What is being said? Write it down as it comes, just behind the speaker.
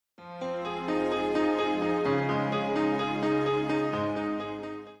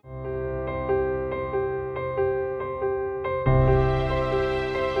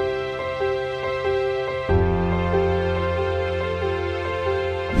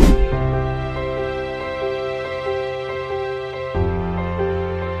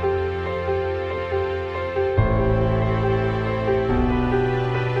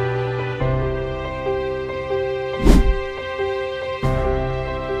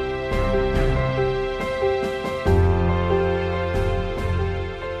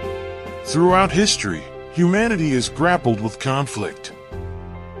Throughout history, humanity has grappled with conflict.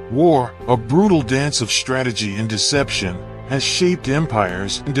 War, a brutal dance of strategy and deception, has shaped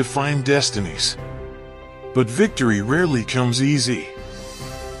empires and defined destinies. But victory rarely comes easy.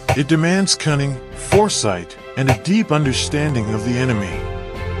 It demands cunning, foresight, and a deep understanding of the enemy.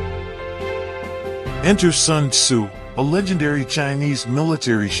 Enter Sun Tzu, a legendary Chinese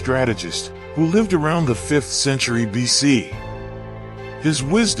military strategist who lived around the 5th century BC. His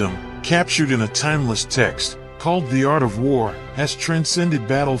wisdom, captured in a timeless text called The Art of War, has transcended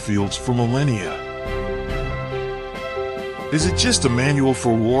battlefields for millennia. Is it just a manual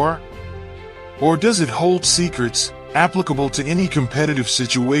for war? Or does it hold secrets applicable to any competitive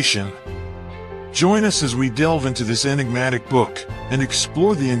situation? Join us as we delve into this enigmatic book and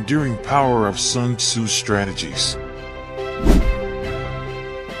explore the enduring power of Sun Tzu's strategies.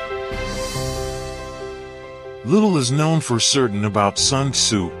 Little is known for certain about Sun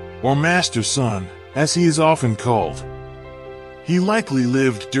Tzu, or Master Sun, as he is often called. He likely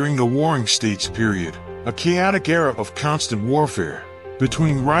lived during the Warring States period, a chaotic era of constant warfare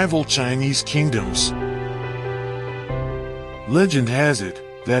between rival Chinese kingdoms. Legend has it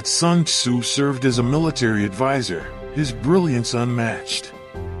that Sun Tzu served as a military advisor, his brilliance unmatched.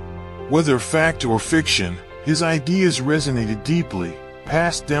 Whether fact or fiction, his ideas resonated deeply,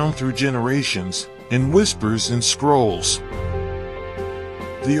 passed down through generations, in whispers and scrolls.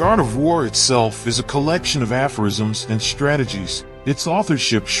 The Art of War itself is a collection of aphorisms and strategies, its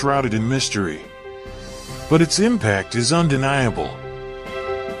authorship shrouded in mystery. But its impact is undeniable.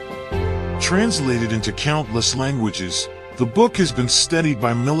 Translated into countless languages, the book has been studied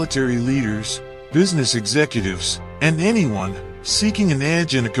by military leaders, business executives, and anyone seeking an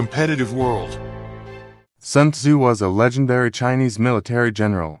edge in a competitive world. Sun Tzu was a legendary Chinese military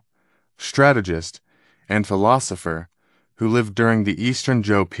general, strategist, and philosopher who lived during the Eastern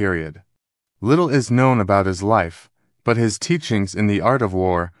Zhou period. Little is known about his life, but his teachings in the art of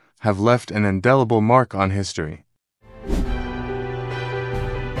war have left an indelible mark on history.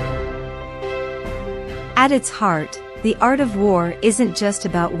 At its heart, the art of war isn't just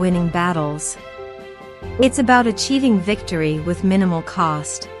about winning battles. It's about achieving victory with minimal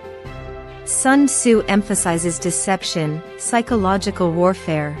cost. Sun Tzu emphasizes deception, psychological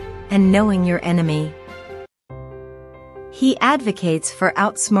warfare, and knowing your enemy. He advocates for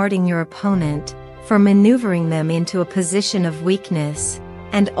outsmarting your opponent, for maneuvering them into a position of weakness,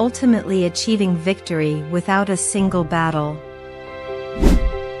 and ultimately achieving victory without a single battle.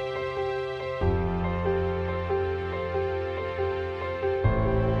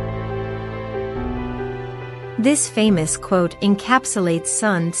 This famous quote encapsulates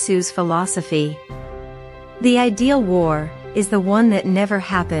Sun Tzu's philosophy. The ideal war is the one that never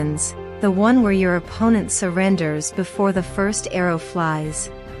happens, the one where your opponent surrenders before the first arrow flies.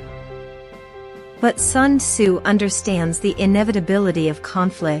 But Sun Tzu understands the inevitability of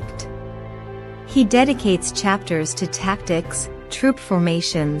conflict. He dedicates chapters to tactics, troop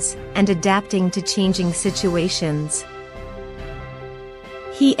formations, and adapting to changing situations.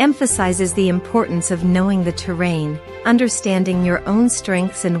 He emphasizes the importance of knowing the terrain, understanding your own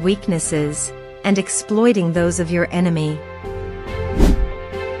strengths and weaknesses, and exploiting those of your enemy.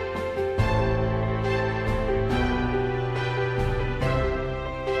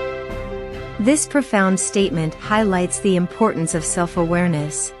 This profound statement highlights the importance of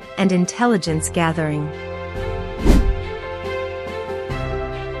self-awareness and intelligence gathering.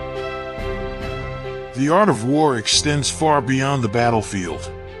 The art of war extends far beyond the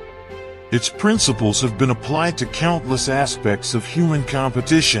battlefield. Its principles have been applied to countless aspects of human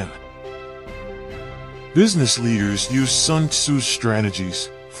competition. Business leaders use Sun Tzu's strategies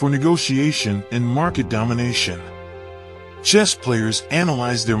for negotiation and market domination. Chess players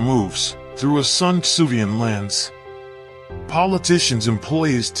analyze their moves through a Sun Tzuian lens. Politicians employ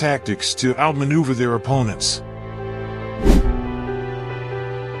his tactics to outmaneuver their opponents.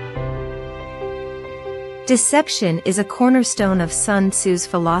 Deception is a cornerstone of Sun Tzu's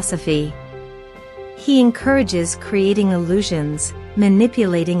philosophy. He encourages creating illusions,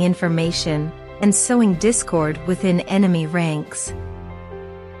 manipulating information, and sowing discord within enemy ranks.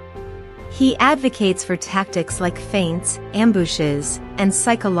 He advocates for tactics like feints, ambushes, and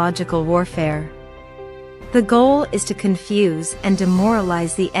psychological warfare. The goal is to confuse and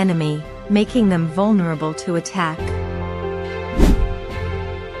demoralize the enemy, making them vulnerable to attack.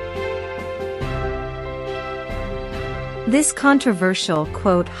 This controversial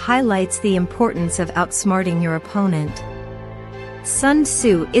quote highlights the importance of outsmarting your opponent. Sun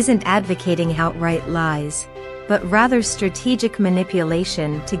Tzu isn't advocating outright lies, but rather strategic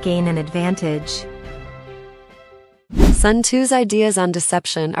manipulation to gain an advantage. Sun Tzu's ideas on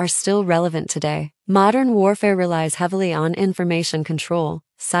deception are still relevant today. Modern warfare relies heavily on information control,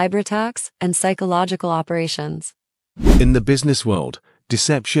 cyber attacks, and psychological operations. In the business world,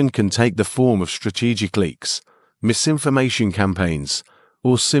 deception can take the form of strategic leaks, misinformation campaigns,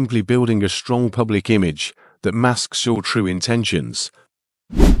 or simply building a strong public image that masks your true intentions.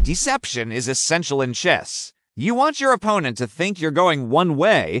 Deception is essential in chess. You want your opponent to think you're going one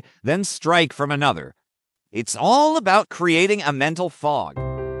way, then strike from another. It's all about creating a mental fog.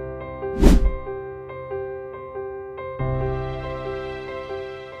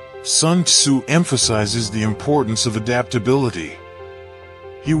 Sun Tzu emphasizes the importance of adaptability.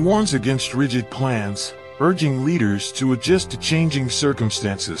 He warns against rigid plans, urging leaders to adjust to changing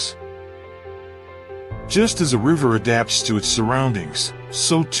circumstances. Just as a river adapts to its surroundings,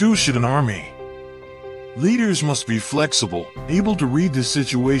 so too should an army. Leaders must be flexible, able to read the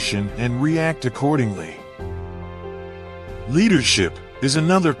situation and react accordingly. Leadership is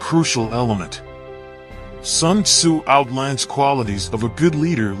another crucial element. Sun Tzu outlines qualities of a good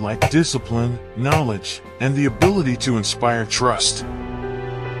leader like discipline, knowledge, and the ability to inspire trust.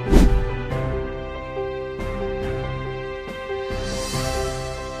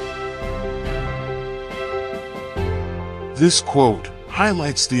 This quote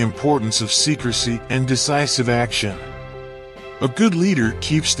highlights the importance of secrecy and decisive action. A good leader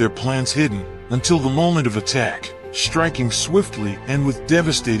keeps their plans hidden until the moment of attack, striking swiftly and with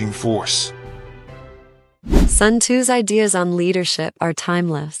devastating force. Sun Tzu's ideas on leadership are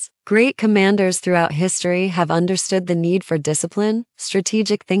timeless. Great commanders throughout history have understood the need for discipline,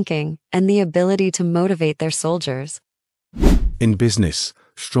 strategic thinking, and the ability to motivate their soldiers. In business,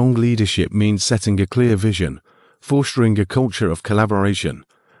 strong leadership means setting a clear vision, fostering a culture of collaboration,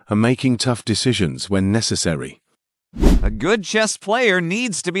 and making tough decisions when necessary. A good chess player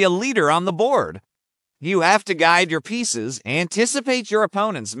needs to be a leader on the board. You have to guide your pieces, anticipate your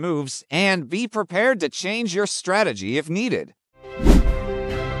opponent's moves, and be prepared to change your strategy if needed.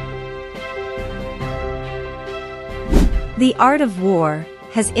 The art of war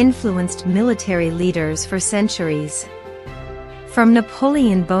has influenced military leaders for centuries. From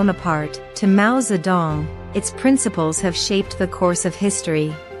Napoleon Bonaparte to Mao Zedong, its principles have shaped the course of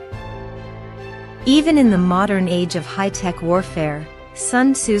history. Even in the modern age of high-tech warfare,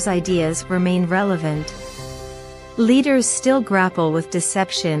 Sun Tzu's ideas remain relevant. Leaders still grapple with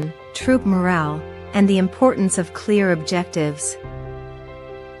deception, troop morale, and the importance of clear objectives.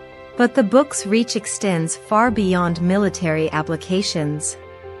 But the book's reach extends far beyond military applications.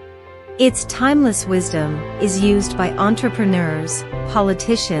 Its timeless wisdom is used by entrepreneurs,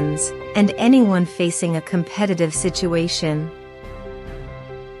 politicians, and anyone facing a competitive situation.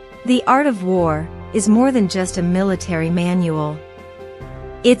 The Art of War is more than just a military manual.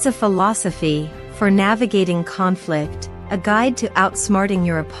 It's a philosophy for navigating conflict, a guide to outsmarting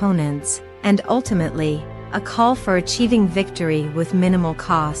your opponents, and ultimately, a call for achieving victory with minimal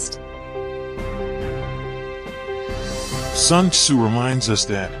cost. Sun Tzu reminds us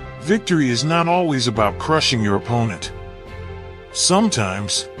that victory is not always about crushing your opponent.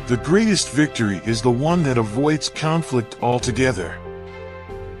 Sometimes, the greatest victory is the one that avoids conflict altogether.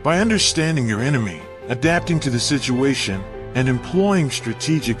 By understanding your enemy, adapting to the situation, and employing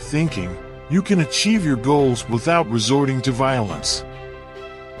strategic thinking, you can achieve your goals without resorting to violence.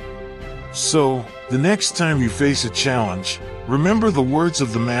 So, the next time you face a challenge, remember the words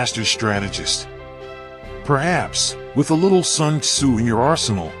of the master strategist. Perhaps, with a little Sun Tzu in your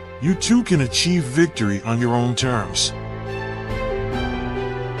arsenal, you too can achieve victory on your own terms.